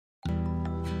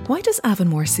Why does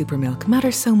Avonmore Supermilk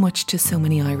matter so much to so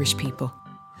many Irish people?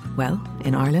 Well,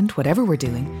 in Ireland, whatever we're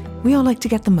doing, we all like to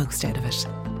get the most out of it.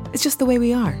 It's just the way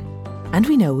we are. And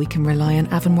we know we can rely on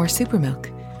Avonmore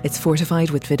Supermilk. It's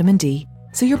fortified with vitamin D,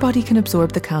 so your body can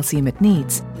absorb the calcium it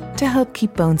needs to help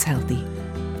keep bones healthy.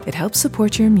 It helps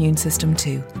support your immune system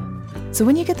too. So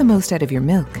when you get the most out of your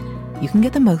milk, you can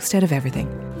get the most out of everything.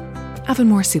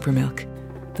 Avonmore Supermilk.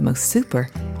 The most super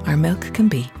our milk can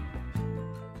be.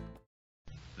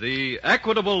 The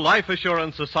Equitable Life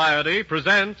Assurance Society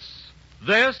presents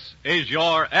This Is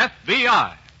Your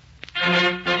FBI.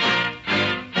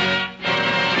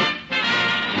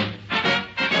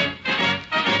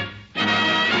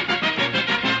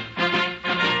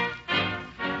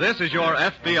 This is Your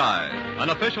FBI, an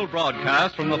official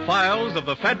broadcast from the files of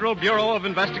the Federal Bureau of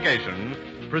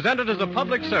Investigation, presented as a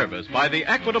public service by the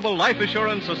Equitable Life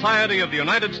Assurance Society of the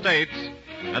United States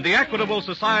and the Equitable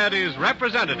Society's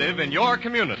representative in your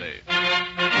community.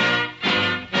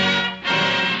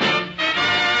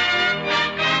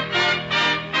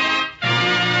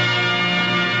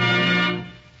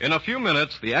 In a few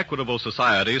minutes, the Equitable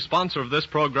Society, sponsor of this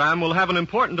program, will have an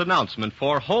important announcement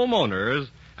for homeowners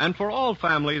and for all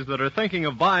families that are thinking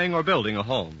of buying or building a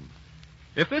home.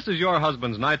 If this is your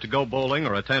husband's night to go bowling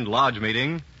or attend lodge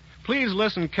meeting, please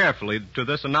listen carefully to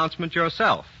this announcement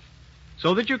yourself,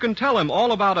 so that you can tell him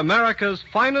all about America's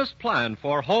finest plan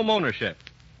for home ownership.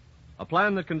 A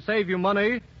plan that can save you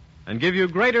money and give you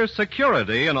greater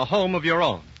security in a home of your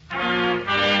own.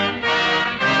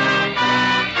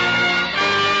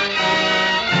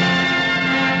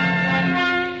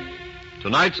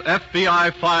 Tonight's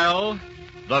FBI file,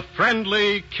 The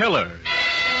Friendly Killers.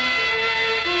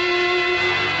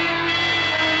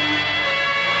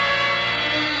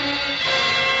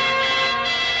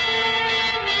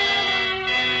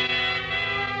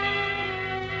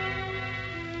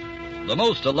 The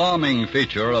most alarming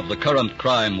feature of the current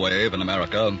crime wave in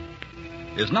America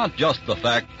is not just the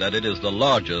fact that it is the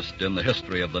largest in the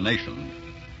history of the nation.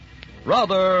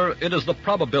 Rather, it is the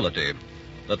probability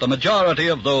that the majority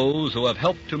of those who have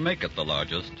helped to make it the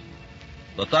largest,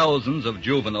 the thousands of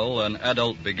juvenile and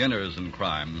adult beginners in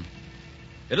crime,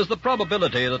 it is the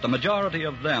probability that the majority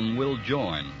of them will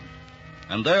join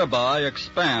and thereby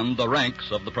expand the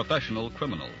ranks of the professional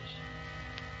criminals.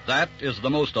 That is the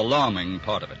most alarming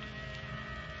part of it.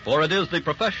 For it is the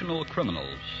professional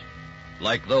criminals,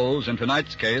 like those in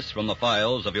tonight's case from the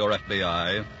files of your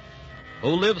FBI, who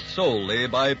live solely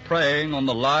by preying on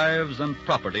the lives and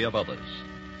property of others.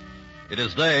 It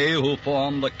is they who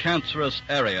form the cancerous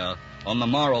area on the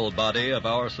moral body of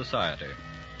our society.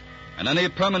 And any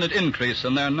permanent increase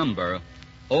in their number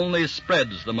only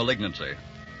spreads the malignancy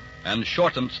and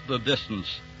shortens the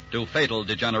distance to fatal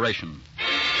degeneration.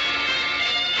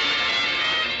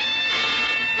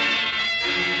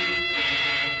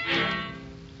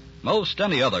 Most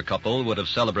any other couple would have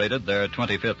celebrated their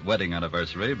 25th wedding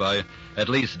anniversary by at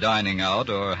least dining out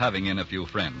or having in a few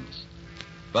friends.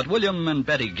 But William and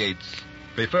Betty Gates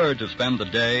preferred to spend the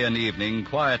day and evening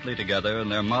quietly together in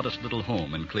their modest little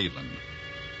home in Cleveland.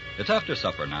 It's after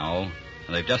supper now,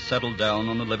 and they've just settled down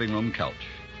on the living room couch.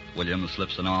 William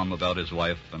slips an arm about his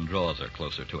wife and draws her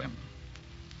closer to him.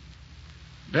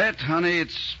 Bet, honey,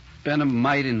 it's been a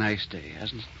mighty nice day,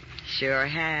 hasn't it? Sure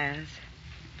has.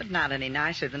 But not any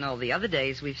nicer than all the other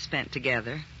days we've spent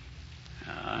together.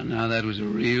 Now that was a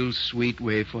real sweet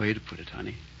way for you to put it,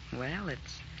 honey. Well,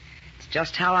 it's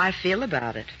just how I feel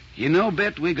about it. You know,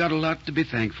 Bet, we got a lot to be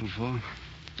thankful for.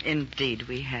 Indeed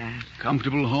we have.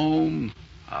 Comfortable home,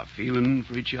 our feeling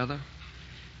for each other.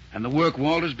 And the work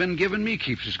Walter's been giving me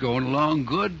keeps us going along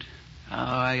good.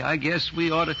 I guess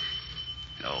we ought to...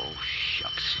 Oh,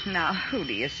 shucks. Now, who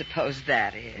do you suppose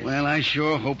that is? Well, I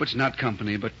sure hope it's not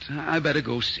company, but I better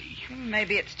go see.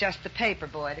 Maybe it's just the paper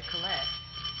boy to collect.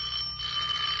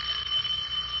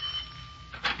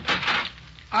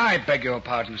 I beg your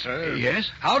pardon, sir. Yes?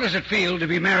 How does it feel to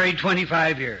be married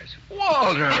 25 years?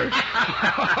 Walter!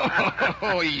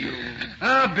 Oh, you...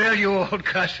 Bill, you old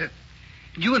cusset.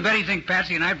 You and Betty think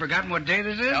Patsy and I have forgotten what day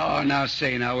this is? Oh, now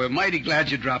say, we're mighty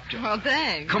glad you dropped in. Well,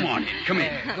 thanks. Come on in, come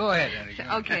in. Go ahead, Eddie.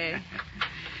 Okay.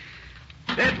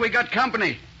 Bet we got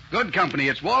company. Good company.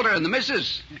 It's Walter and the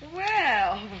missus.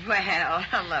 Well,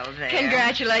 hello there.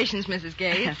 Congratulations, Mrs.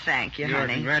 Gates. Thank you, You're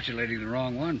honey. congratulating the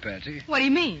wrong one, Patsy. What do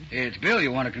you mean? It's Bill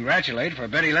you want to congratulate for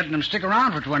Betty letting him stick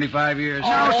around for 25 years.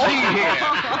 Oh, see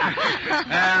here.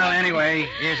 Well, anyway,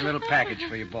 here's a little package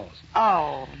for you both.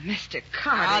 Oh, Mr.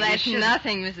 Carter. Oh, you that's shouldn't-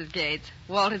 nothing, Mrs. Gates.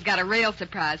 Walter's got a real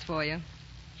surprise for you.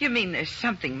 You mean there's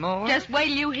something more? Just wait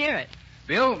till you hear it.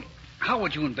 Bill, how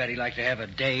would you and Betty like to have a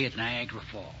day at Niagara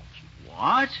Falls?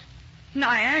 What?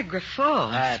 Niagara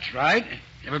Falls. That's right.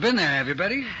 Ever been there, have you,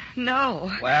 Betty?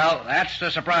 No. Well, that's the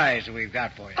surprise that we've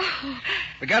got for you. Oh,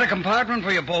 We got a compartment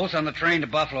for you both on the train to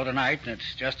Buffalo tonight, and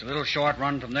it's just a little short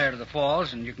run from there to the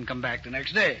falls, and you can come back the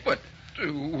next day. But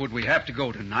would we have to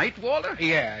go tonight, Walter?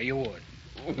 Yeah, you would.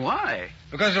 Why?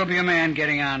 Because there'll be a man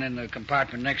getting on in the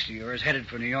compartment next to yours, headed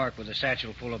for New York with a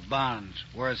satchel full of bonds,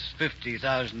 worth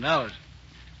 $50,000.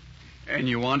 And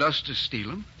you want us to steal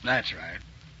them? That's right.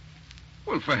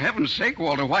 Well, for heaven's sake,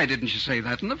 Walter, why didn't you say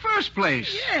that in the first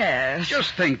place? yes.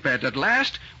 Just think, Bet, at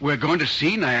last, we're going to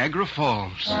see Niagara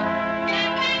Falls.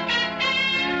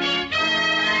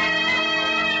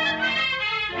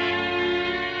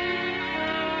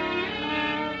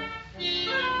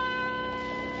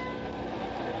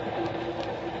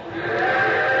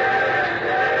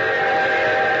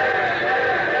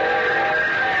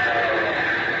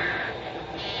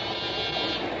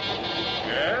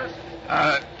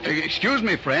 Excuse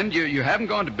me, friend. You haven't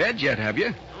gone to bed yet, have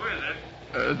you? Who is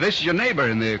it? This is your neighbor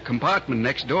in the compartment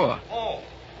next door. Oh.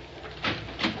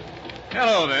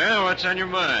 Hello there. What's on your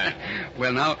mind?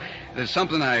 Well, now, there's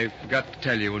something I forgot to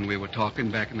tell you when we were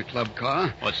talking back in the club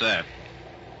car. What's that?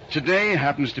 Today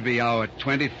happens to be our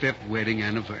 25th wedding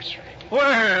anniversary.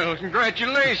 Well,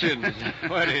 congratulations.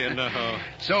 What do you know?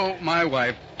 So my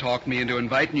wife talked me into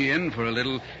inviting you in for a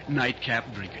little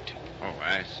nightcap drink or two. Oh,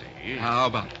 I see. How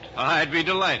about it? I'd be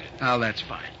delighted. Oh, that's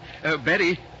fine.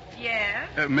 Betty, Yes?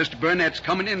 Mr. Burnett's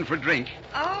coming in for a drink.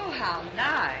 Oh, how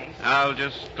nice. I'll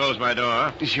just close my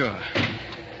door. Sure.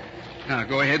 Now,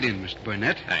 go ahead in, Mr.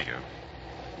 Burnett. Thank you.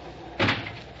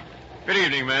 Good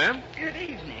evening, ma'am. Good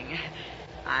evening.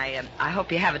 I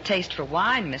hope you have a taste for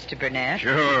wine, Mr. Burnett.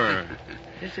 Sure.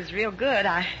 This is real good.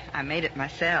 I made it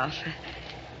myself.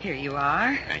 Here you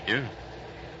are. Thank you.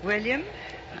 William?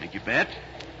 Thank you, Bet.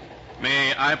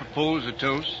 May I propose a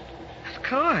toast? Of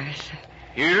course.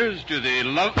 Here's to the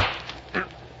love...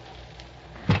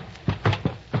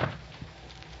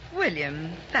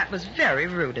 William, that was very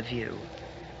rude of you.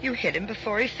 You hit him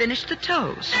before he finished the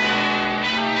toast.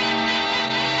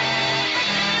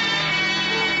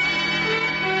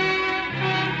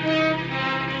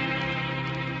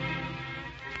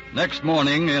 Next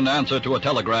morning, in answer to a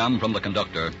telegram from the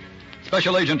conductor,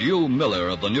 Special Agent Hugh Miller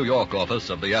of the New York office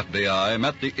of the FBI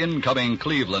met the incoming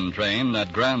Cleveland train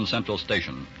at Grand Central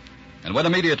Station and went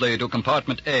immediately to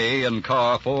compartment A in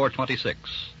car 426.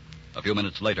 A few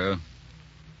minutes later...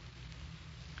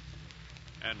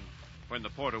 And when the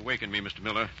porter wakened me, Mr.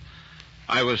 Miller,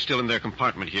 I was still in their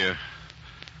compartment here.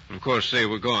 And of course, they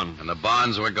were gone. And the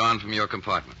bonds were gone from your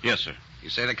compartment? Yes, sir. You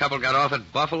say the couple got off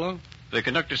at Buffalo? The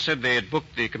conductor said they had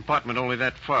booked the compartment only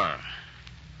that far.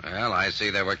 Well, I see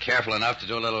they were careful enough to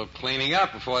do a little cleaning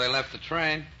up before they left the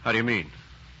train. How do you mean?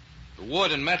 The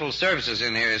wood and metal surfaces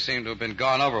in here seem to have been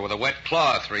gone over with a wet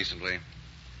cloth recently.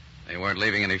 They weren't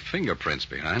leaving any fingerprints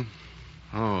behind.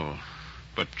 Oh,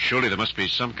 but surely there must be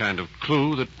some kind of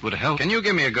clue that would help. Can you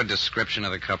give me a good description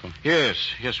of the couple? Yes,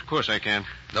 of course I can.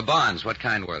 The bonds, what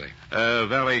kind were they?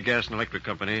 Valley Gas and Electric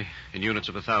Company in units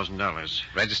of $1,000.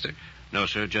 Registered? No,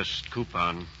 sir, just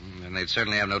coupon. And they'd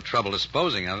certainly have no trouble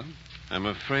disposing of them. I'm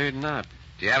afraid not.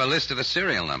 Do you have a list of the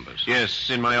serial numbers? Yes,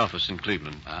 in my office in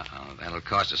Cleveland. That'll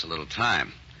cost us a little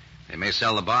time. They may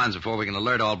sell the bonds before we can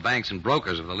alert all banks and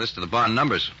brokers of the list of the bond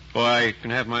numbers. Oh, I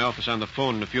can have my office on the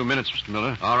phone in a few minutes, Mr.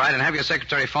 Miller. All right, and have your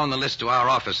secretary phone the list to our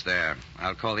office there.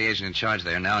 I'll call the agent in charge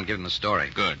there now and give him the story.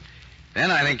 Good.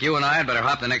 Then I think you and I had better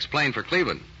hop the next plane for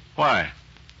Cleveland. Why?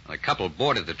 The couple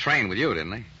boarded the train with you,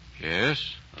 didn't they?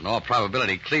 Yes. In all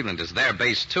probability, Cleveland is their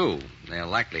base, too. They'll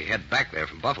likely head back there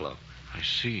from Buffalo. I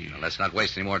see. Now, let's not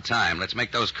waste any more time. Let's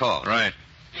make those calls. Right.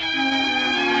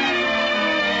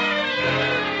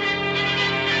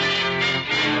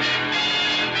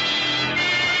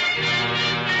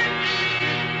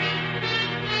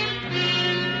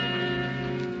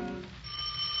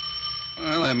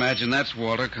 Well, I imagine that's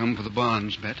Walter come for the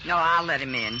bonds, Bet. No, I'll let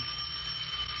him in.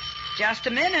 Just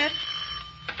a minute.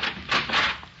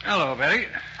 Hello, Betty.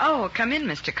 Oh, come in,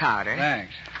 Mr. Carter.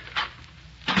 Thanks.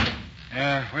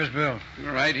 Where's Bill?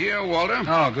 Right here, Walter.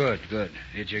 Oh, good.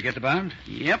 Did you get the bond?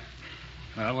 Yep.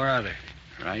 Well, where are they?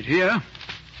 Right here.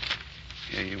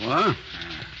 Here you are.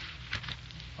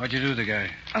 What'd you do to the guy?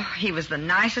 Oh, he was the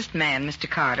nicest man, Mr.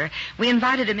 Carter. We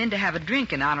invited him in to have a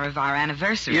drink in honor of our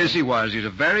anniversary. Yes, he was. He's a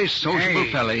very sociable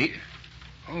Hey. fella.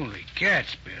 Holy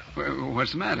cats, Bill.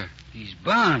 What's the matter? These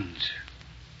bonds.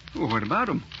 Well, what about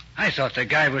him? I thought the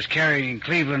guy was carrying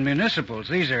Cleveland municipals.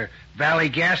 These are Valley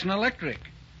Gas and Electric.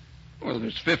 Well,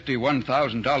 there's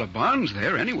 $51,000 bonds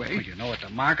there anyway. Well, you know what the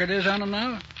market is on them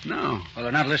now? No. Well,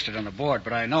 they're not listed on the board,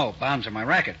 but I know. Bonds are my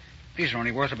racket. These are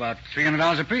only worth about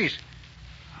 $300 apiece.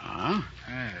 Huh?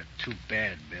 Too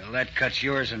bad, Bill. That cuts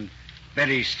yours and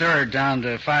Betty's third down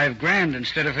to $5,000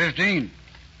 instead of 15.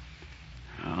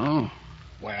 Oh.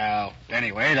 Well,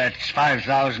 anyway, that's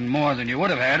 $5,000 more than you would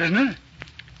have had, isn't it?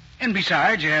 And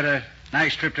besides, you had a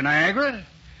nice trip to Niagara.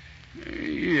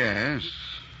 Yes.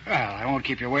 Well, I won't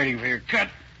keep you waiting for your cut.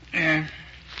 Yeah.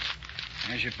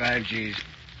 There's your 5 G's.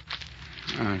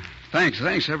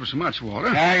 Thanks ever so much, Walter.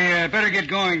 I better get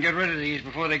going and get rid of these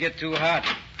before they get too hot.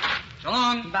 So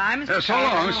long. Bye, Mr. So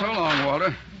long,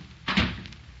 Walter.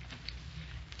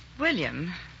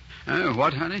 William,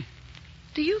 What, honey?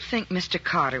 do you think Mr.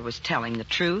 Carter was telling the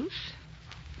truth?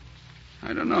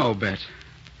 I don't know, Bet.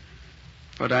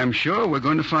 But I'm sure we're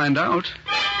going to find out.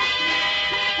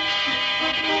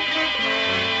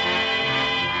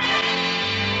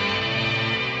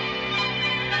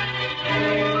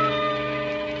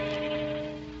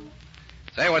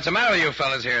 Say, what's the matter with you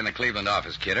fellas here in the Cleveland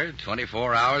office, Kidder?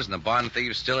 24 hours and the bond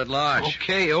thief's still at large.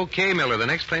 Okay, Miller. The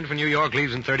next plane from New York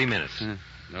leaves in 30 minutes.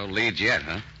 No leads yet,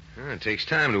 huh? It takes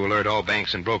time to alert all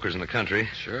banks and brokers in the country.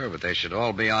 Sure, but they should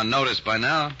all be on notice by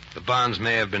now. The bonds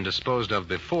may have been disposed of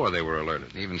before they were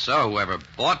alerted. Even so, whoever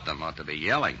bought them ought to be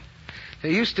yelling.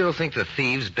 Hey, you still think the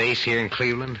thieves base here in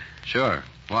Cleveland? Sure.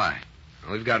 Why?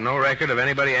 Well, we've got no record of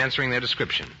anybody answering their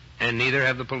description. And neither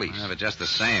have the police. But just the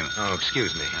same. Oh,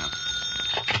 excuse me.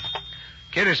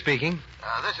 Kidder speaking.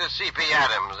 This is C.P.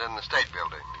 Adams in the State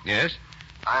Building. Yes?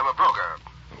 I'm a broker.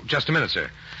 Just a minute,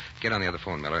 sir. Get on the other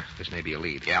phone, Miller. This may be a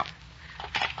lead. Yeah.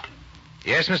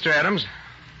 Yes, Mr. Adams?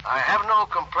 I have no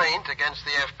complaint against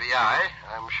the FBI.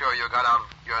 I'm sure you got out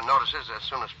your notices as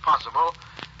soon as possible.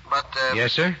 But,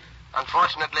 Yes, sir?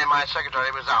 Unfortunately, my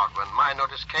secretary was out when my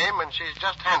notice came, and she's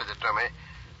just handed it to me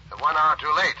 1 hour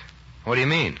too late. What do you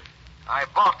mean? I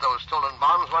bought those stolen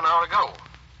bonds 1 hour ago.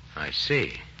 I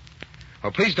see.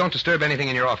 Well, please don't disturb anything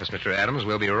in your office, Mr. Adams.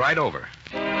 We'll be right over.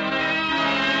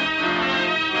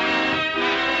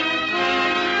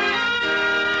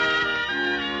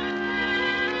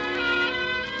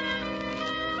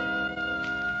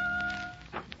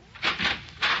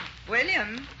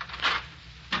 William?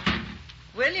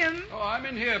 William? Oh, I'm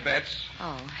in here, Bets.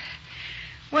 Oh.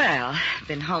 Well,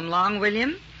 been home long,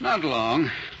 William? Not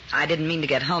long. I didn't mean to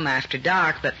get home after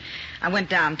dark, but I went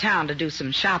downtown to do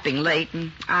some shopping late,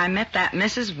 and I met that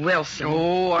Mrs. Wilson.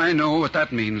 Oh, I know what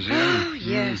that means, yeah. Oh,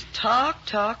 yes. Talk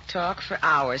for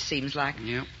hours, seems like.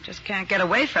 Yep. Just can't get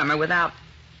away from her without...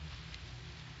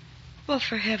 Well,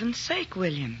 for heaven's sake,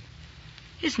 William.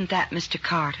 Isn't that Mr.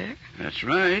 Carter? That's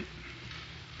right.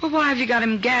 Well, why have you got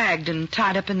him gagged and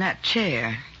tied up in that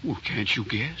chair? Well, can't you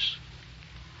guess?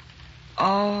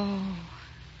 Oh,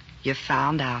 you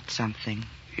found out something.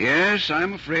 Yes,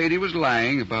 I'm afraid he was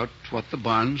lying about what the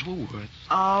bonds were worth.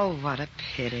 Oh, what a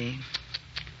pity.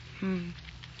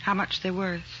 How much they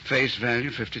worth? Face value,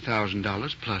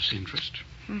 $50,000 plus interest.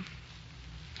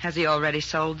 Has he already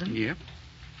sold them? Yep.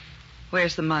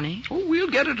 Where's the money? Oh, we'll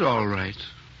get it all right.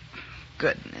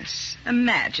 Goodness.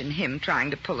 Imagine him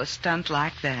trying to pull a stunt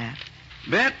like that.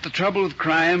 Bet the trouble with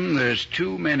crime, there's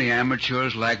too many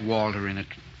amateurs like Walter in it.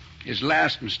 His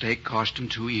last mistake cost him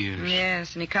 2 years.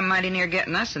 Yes, and he come mighty near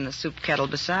getting us in the soup kettle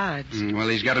besides. Well,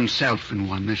 he's got himself in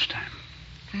one this time.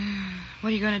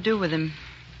 What are you going to do with him?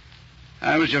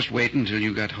 I was just waiting till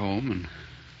you got home and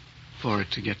for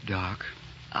it to get dark.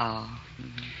 Oh.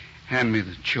 Hand me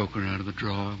the choker out of the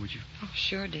drawer, would you? Oh,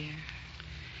 sure, dear.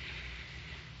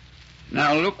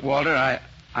 Now, look, Walter,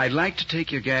 I'd like to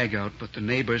take your gag out, but the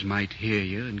neighbors might hear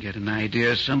you and get an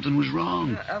idea something was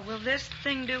wrong. Will this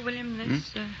thing do, William?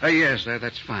 This, Yes,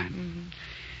 that's fine.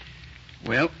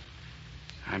 Well,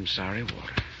 I'm sorry,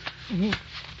 Walter.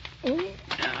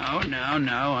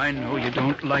 Now, I know you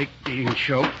don't like being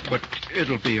choked, but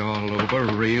it'll be all over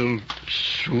real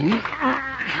soon.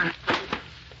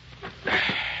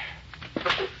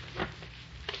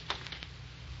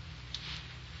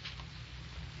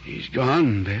 He's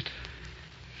gone, Bet.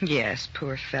 Yes,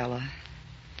 poor fella.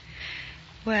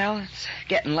 Well, it's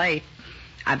getting late.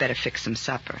 I better fix some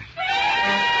supper.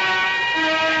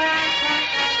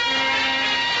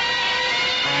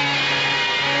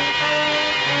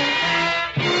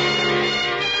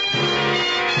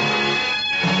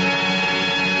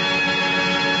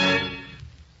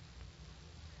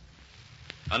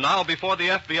 And now, before the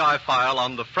FBI file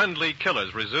on the friendly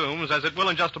killers resumes, as it will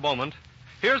in just a moment,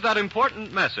 here's that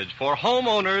important message for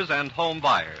homeowners and home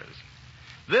buyers.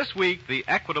 This week, the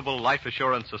Equitable Life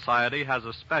Assurance Society has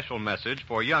a special message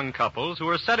for young couples who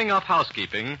are setting up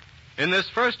housekeeping in this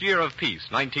first year of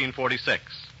peace, 1946.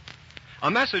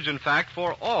 A message, in fact,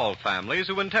 for all families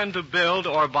who intend to build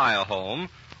or buy a home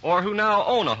or who now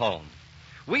own a home.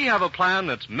 We have a plan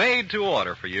that's made to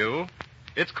order for you,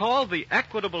 It's called the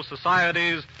Equitable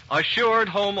Society's Assured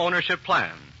Home Ownership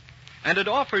Plan, and it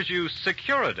offers you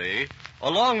security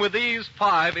along with these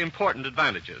 5 important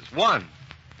advantages. 1,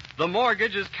 the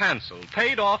mortgage is canceled,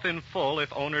 paid off in full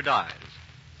if owner dies.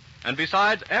 And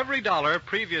besides, every dollar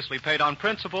previously paid on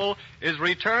principal is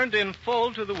returned in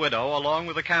full to the widow along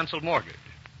with the canceled mortgage.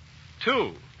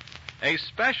 2, a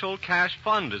special cash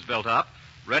fund is built up,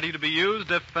 ready to be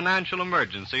used if financial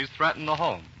emergencies threaten the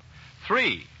home.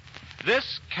 3,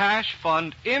 this cash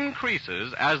fund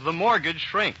increases as the mortgage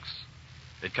shrinks.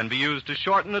 It can be used to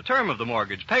shorten the term of the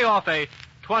mortgage, pay off a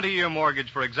 20-year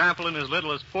mortgage, for example, in as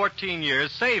little as 14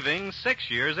 years, saving 6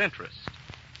 years' interest.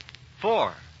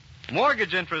 4,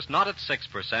 mortgage interest not at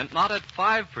 6%, not at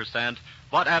 5%,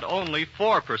 but at only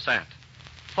 4%.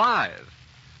 5,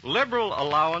 liberal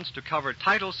allowance to cover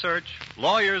title search,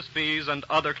 lawyer's fees, and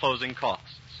other closing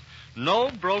costs.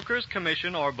 No broker's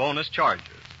commission or bonus charges.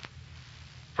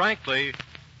 Frankly,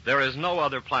 there is no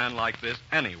other plan like this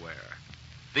anywhere.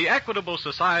 The Equitable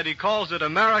Society calls it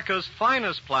America's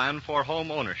finest plan for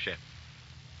home ownership.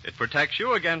 It protects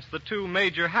you against the 2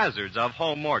 major hazards of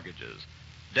home mortgages,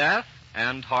 death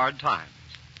and hard times.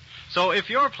 So if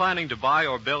you're planning to buy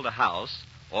or build a house,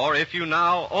 or if you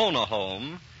now own a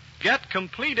home, get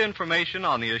complete information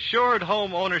on the Assured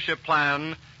Home Ownership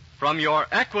Plan from your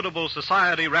Equitable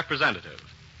Society representative.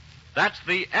 That's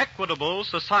the Equitable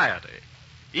Society.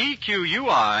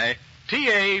 EQUITABLE.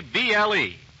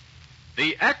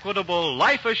 The Equitable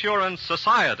Life Assurance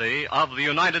Society of the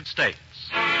United States.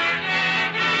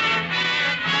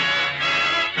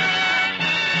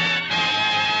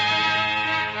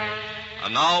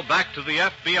 And now back to the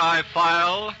FBI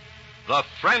file, The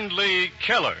Friendly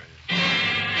Killers.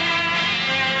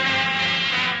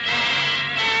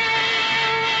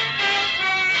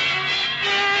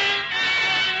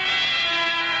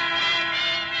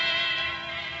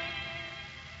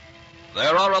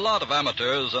 There are a lot of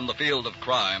amateurs in the field of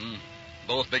crime,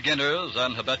 both beginners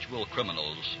and habitual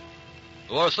criminals,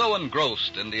 who are so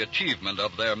engrossed in the achievement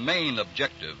of their main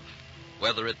objective,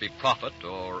 whether it be profit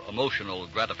or emotional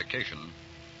gratification,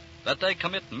 that they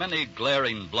commit many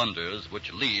glaring blunders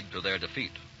which lead to their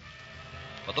defeat.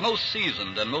 But the most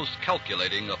seasoned and most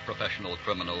calculating of professional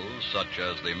criminals, such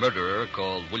as the murderer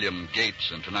called William Gates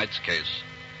in tonight's case,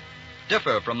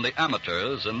 differ from the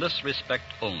amateurs in this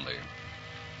respect only,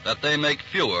 that they make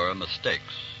fewer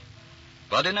mistakes.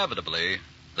 But inevitably,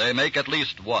 they make at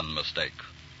least one mistake,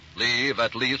 leave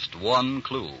at least one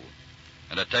clue,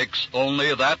 and it takes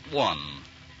only that one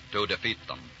to defeat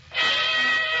them.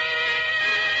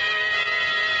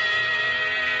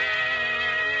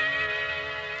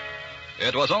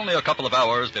 It was only a couple of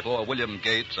hours before William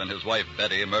Gates and his wife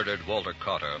Betty murdered Walter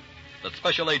Carter that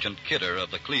Special Agent Kidder of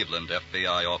the Cleveland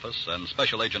FBI office and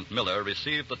Special Agent Miller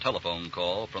received the telephone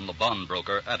call from the bond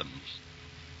broker Adams.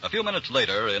 A few minutes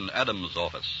later, in Adams'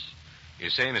 office.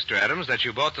 You say, Mr. Adams, that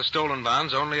you bought the stolen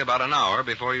bonds only about an hour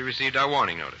before you received our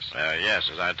warning notice. Yes,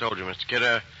 as I told you, Mr.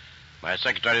 Kidder, my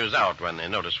secretary was out when the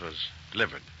notice was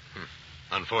delivered.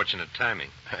 Unfortunate timing.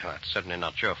 Well, that's certainly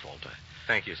not your fault.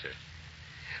 Thank you, sir.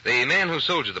 The man who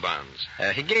sold you the bonds.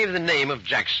 He gave the name of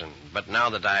Jackson, but now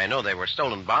that I know they were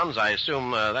stolen bonds, I assume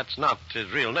that's not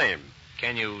his real name.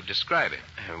 Can you describe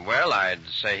him? Well, I'd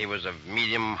say he was of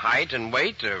medium height and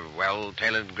weight, a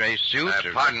well-tailored gray suit.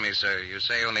 Pardon me, sir. You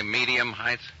say only medium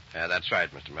height? That's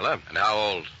right, Mr. Miller. And how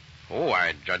old? Oh,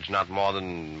 I'd judge not more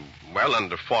than, well,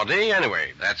 under 40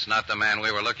 anyway. That's not the man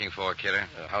we were looking for, Kidder.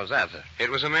 How's that, sir?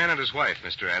 It was a man and his wife,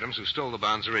 Mr. Adams, who stole the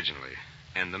bonds originally.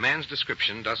 And the man's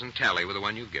description doesn't tally with the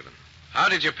one you've given. How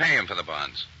did you pay him for the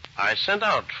bonds? I sent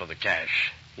out for the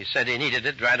cash. He said he needed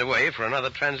it right away for another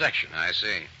transaction. I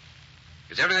see.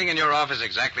 Is everything in your office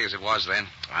exactly as it was then?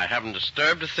 I haven't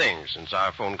disturbed a thing since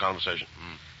our phone conversation.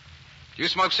 Do you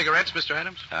smoke cigarettes, Mr.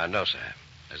 Adams? No, sir.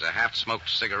 There's a half-smoked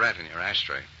cigarette in your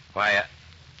ashtray. Why,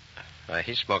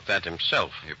 he smoked that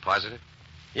himself. You're positive?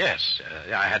 Yes.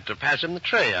 I had to pass him the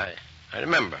tray. I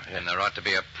remember. Yes. And there ought to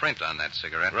be a print on that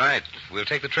cigarette. Right. We'll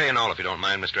take the tray and all if you don't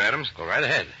mind, Mr. Adams. Go right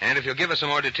ahead. And if you'll give us a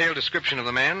more detailed description of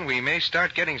the man, we may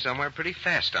start getting somewhere pretty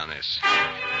fast on this.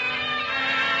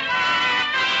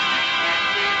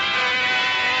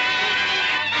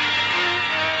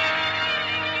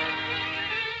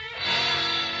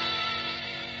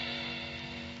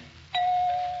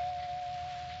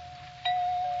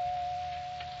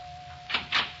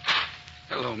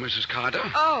 Hello, Mrs. Carter.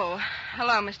 Oh,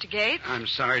 hello, Mr. Gates. I'm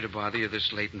sorry to bother you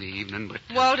this late in the evening, but...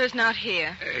 Walter's not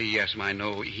here. Yes, I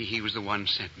know. He was the one who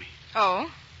sent me.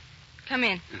 Oh? Come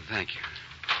in. Thank you.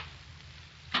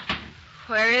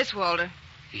 Where is Walter?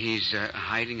 He's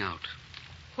hiding out.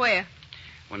 Where?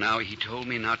 Well, now, he told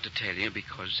me not to tell you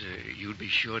because you'd be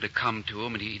sure to come to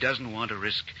him, and he doesn't want to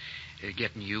risk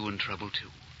getting you in trouble, too.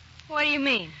 What do you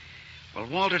mean? Well,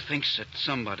 Walter thinks that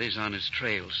somebody's on his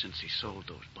trail since he sold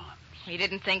those bonds. He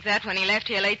didn't think that when he left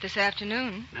here late this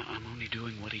afternoon. Now, I'm only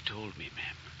doing what he told me,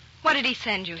 ma'am. What did he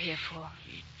send you here for?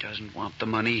 He doesn't want the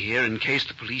money here in case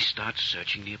the police start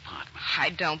searching the apartment. I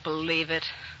don't believe it.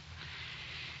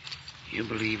 You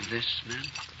believe this, ma'am?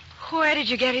 Where did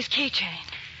you get his keychain?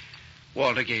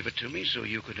 Walter gave it to me so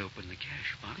you could open the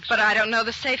cash box. But I don't know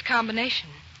the safe combination.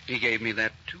 He gave me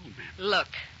that, too, ma'am. Look,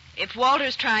 if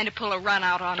Walter's trying to pull a run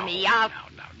out on me, I'll...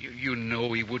 Now, you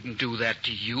know he wouldn't do that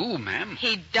to you, ma'am.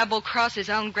 He'd double-cross his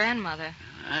own grandmother.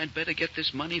 I'd better get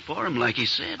this money for him, like he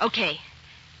said. Okay,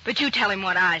 but you tell him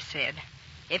what I said.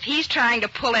 If he's trying to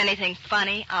pull anything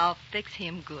funny, I'll fix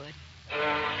him good.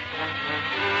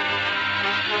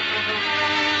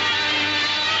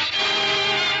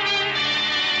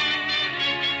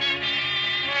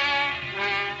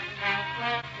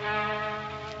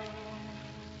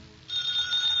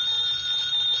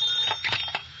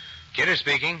 Kidder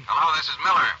speaking. Hello, this is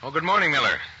Miller. Oh, good morning,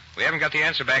 Miller. We haven't got the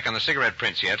answer back on the cigarette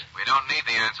prints yet. We don't need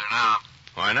the answer now.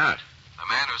 Why not? The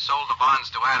man who sold the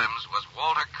bonds to Adams was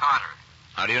Walter Carter.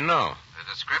 How do you know? The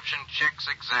description checks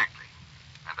exactly.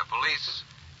 And the police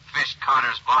fished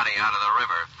Carter's body out of the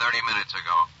river 30 minutes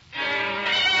ago.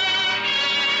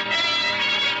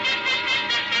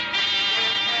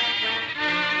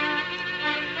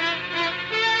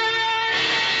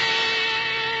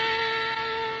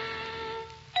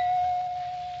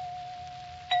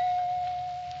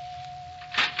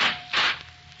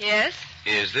 Yes?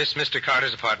 Is this Mr.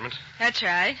 Carter's apartment? That's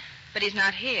right. But he's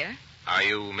not here. Are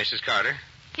you Mrs. Carter?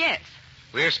 Yes.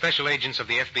 We're special agents of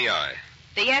the FBI.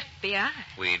 The FBI?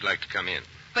 We'd like to come in.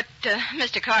 But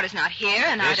Mr. Carter's not here,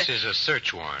 and This is a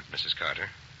search warrant, Mrs. Carter.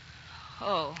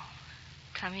 Oh,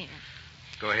 come in.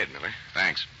 Go ahead, Miller.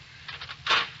 Thanks.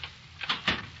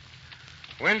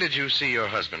 When did you see your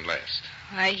husband last?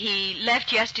 Why, he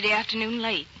left yesterday afternoon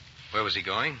late. Where was he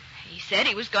going? He said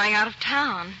he was going out of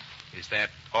town. Is that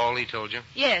all he told you?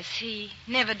 Yes, he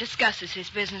never discusses his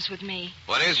business with me.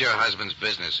 What is your husband's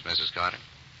business, Mrs. Carter?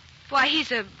 Why, he's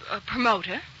a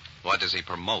promoter. What does he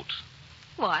promote?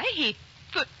 Why,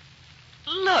 But,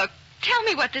 look, tell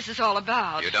me what this is all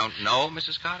about. You don't know,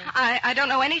 Mrs. Carter? I don't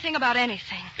know anything about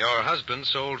anything. Your husband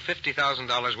sold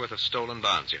 $50,000 worth of stolen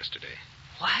bonds yesterday.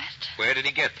 What? Where did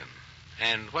he get them?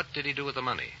 And what did he do with the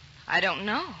money? I don't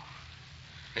know.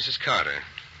 Mrs. Carter,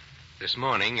 this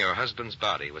morning your husband's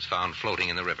body was found floating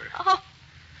in the river. Oh.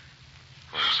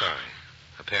 I'm sorry.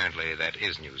 Apparently that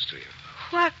is news to you.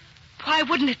 What? Why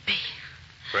wouldn't it be?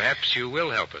 Perhaps you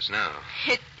will help us now.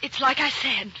 It's like I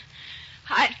said.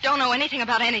 I don't know anything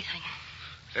about anything.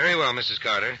 Very well, Mrs.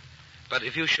 Carter. But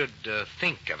if you should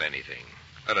think of anything,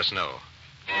 let us know.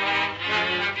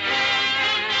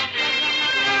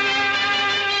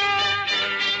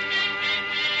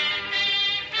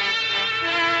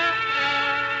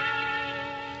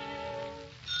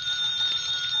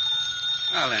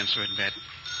 I'll answer it, Bet.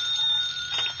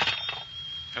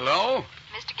 Hello?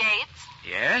 Mr. Gates?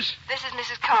 Yes? This is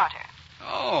Mrs. Carter.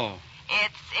 Oh.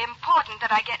 It's important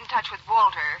that I get in touch with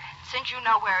Walter, since you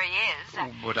know where he is.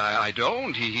 Oh, but I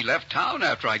don't. He left town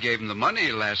after I gave him the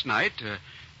money last night.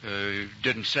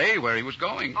 Didn't say where he was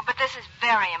going. Oh, but this is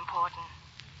very important.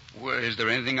 Well, is there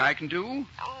anything I can do?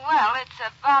 Well, it's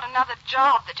about another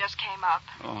job that just came up.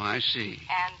 Oh, I see.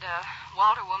 And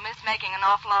Walter will miss making an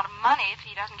awful lot of money if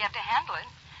he doesn't get to handle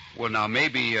it. Well, now,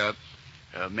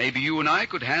 maybe you and I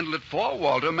could handle it for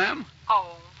Walter, ma'am.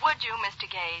 Oh, would you, Mr.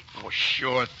 Gates? Oh,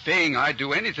 sure thing. I'd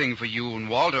do anything for you and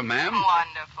Walter, ma'am.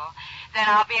 Wonderful. Then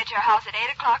I'll be at your house at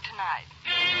 8 o'clock tonight.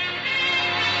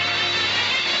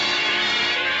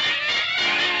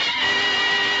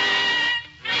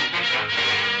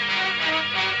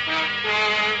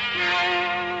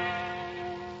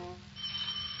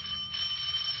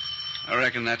 I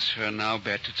reckon that's her now,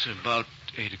 Bet. It's about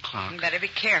 8 o'clock. You better be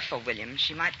careful, William.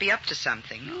 She might be up to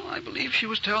something. No, I believe she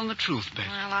was telling the truth, Bet.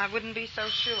 Well, I wouldn't be so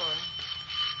sure.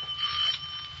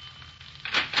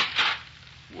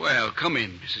 Well, come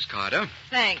in, Mrs. Carter.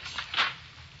 Thanks.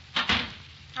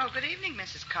 Oh, good evening,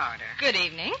 Mrs. Carter. Good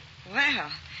evening.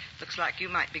 Well, looks like you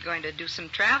might be going to do some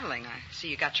traveling. I see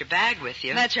you got your bag with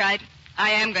you. That's right.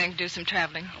 I am going to do some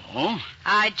traveling. Oh?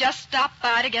 I just stopped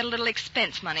by to get a little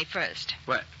expense money first.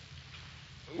 What?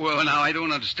 Well, now, I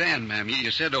don't understand, ma'am. You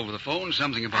said over the phone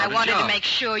something about I wanted job. to make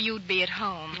sure you'd be at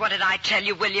home. What did I tell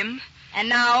you, William? And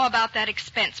now about that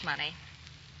expense money.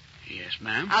 Yes,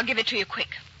 ma'am. I'll give it to you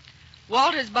quick.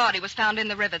 Walter's body was found in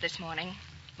the river this morning.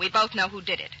 We both know who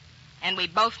did it. And we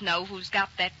both know who's got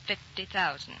that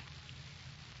 $50,000.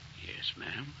 Yes,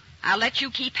 ma'am. I'll let you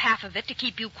keep half of it to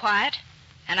keep you quiet,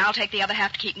 and I'll take the other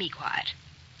half to keep me quiet.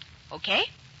 Okay?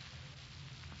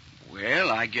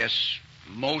 Well, I guess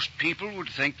most people would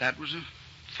think that was a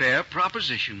fair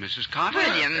proposition, Mrs. Carter.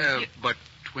 William, But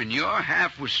when your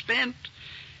half was spent,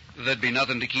 there'd be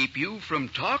nothing to keep you from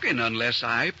talking unless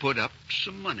I put up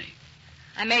some money.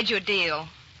 I made you a deal.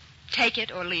 Take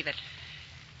it or leave it.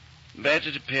 Bet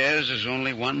it appears there's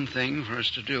only one thing for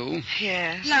us to do.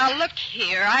 Yes. Now, look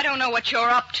here. I don't know what you're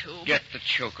up to. Get the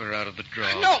choker out of the drawer.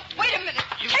 No, wait a minute.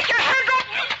 Take your hand off.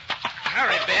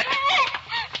 Hurry, Bet.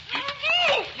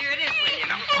 Here it is, William.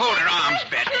 Hold her arms,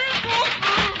 Bet.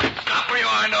 Stop where you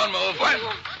are and don't move.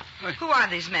 What? Who are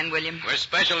these men, William? We're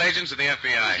special agents of the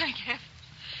FBI.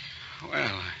 Well,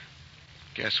 I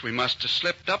guess we must have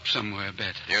slipped up somewhere,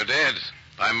 Bet. You did.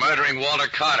 By murdering Walter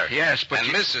Carter. Yes, but And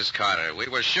Mrs. Carter. We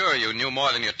were sure you knew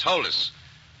more than you told us.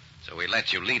 So we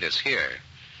let you lead us here.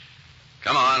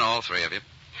 Come on, all three of you.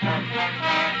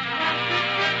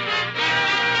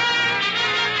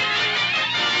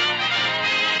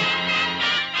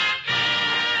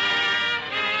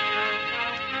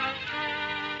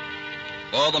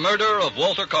 For the murder of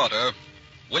Walter Carter,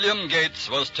 William Gates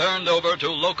was turned over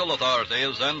to local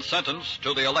authorities and sentenced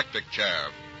to the electric chair.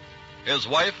 His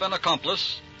wife and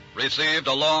accomplice received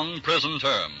a long prison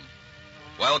term,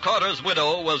 while Carter's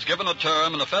widow was given a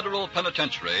term in a federal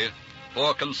penitentiary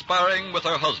for conspiring with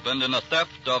her husband in a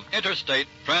theft of interstate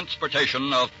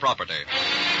transportation of property.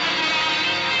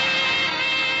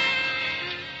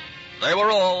 They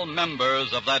were all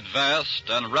members of that vast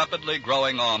and rapidly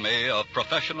growing army of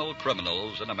professional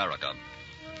criminals in America.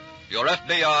 Your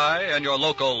FBI and your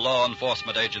local law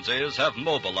enforcement agencies have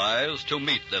mobilized to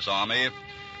meet this army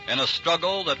in a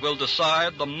struggle that will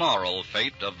decide the moral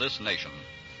fate of this nation.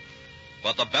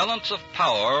 But the balance of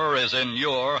power is in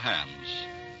your hands.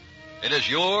 It is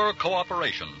your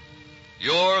cooperation,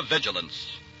 your vigilance,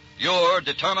 your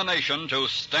determination to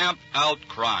stamp out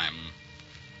crime.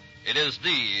 It is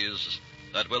these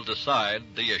that will decide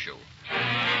the issue.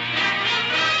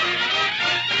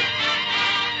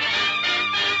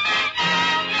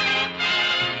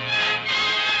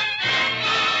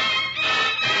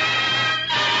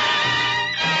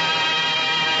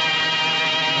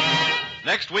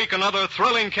 Next week, another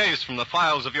thrilling case from the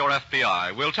files of your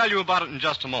FBI. We'll tell you about it in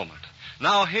just a moment.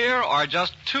 Now, here are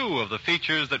just two of the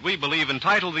features that we believe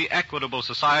entitle the Equitable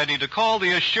Society to call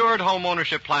the Assured Home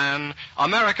Ownership Plan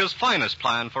America's finest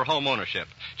plan for home ownership.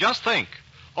 Just think,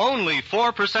 only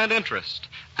 4% interest.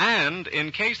 And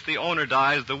in case the owner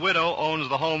dies, the widow owns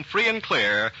the home free and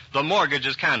clear. The mortgage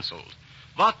is canceled.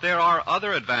 But there are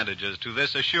other advantages to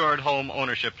this Assured Home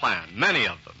Ownership Plan, many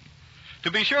of them.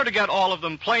 To be sure to get all of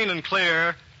them plain and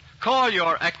clear, call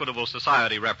your Equitable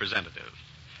Society representative.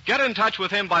 Get in touch with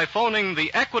him by phoning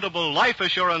the Equitable Life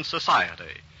Assurance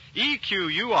Society,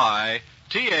 EQUITABLE,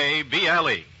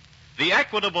 the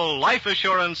Equitable Life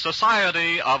Assurance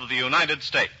Society of the United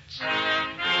States.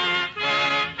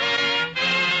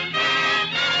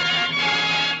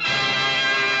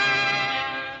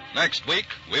 Next week,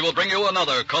 we will bring you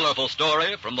another colorful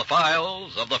story from the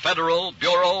files of the Federal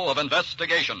Bureau of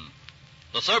Investigation.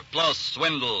 The Surplus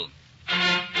Swindle.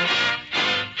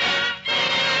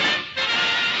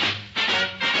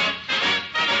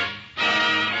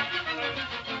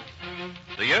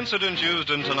 The incidents used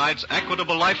in tonight's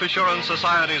Equitable Life Assurance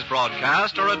Society's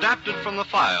broadcast are adapted from the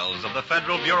files of the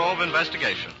Federal Bureau of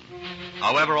Investigation.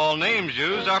 However, all names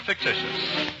used are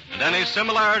fictitious, and any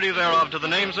similarity thereof to the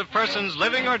names of persons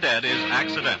living or dead is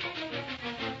accidental.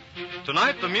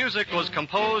 Tonight, the music was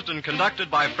composed and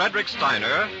conducted by Frederick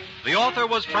Steiner. The author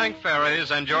was Frank Ferries,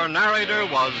 and your narrator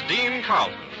was Dean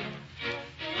Carlton.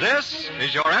 This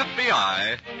is Your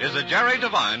FBI is a Jerry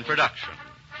Devine production.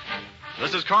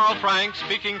 This is Carl Frank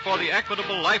speaking for the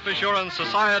Equitable Life Assurance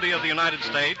Society of the United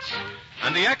States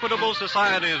and the Equitable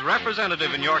Society's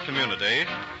representative in your community,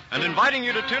 and inviting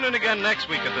you to tune in again next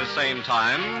week at this same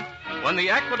time when the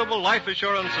Equitable Life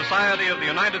Assurance Society of the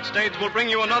United States will bring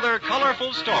you another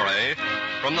colorful story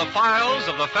from the files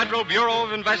of the Federal Bureau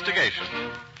of Investigation.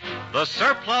 The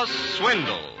Surplus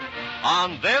Swindle.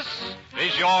 On This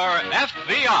is Your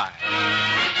FBI.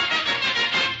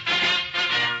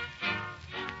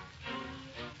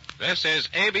 This is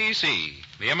ABC,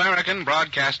 the American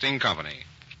Broadcasting Company.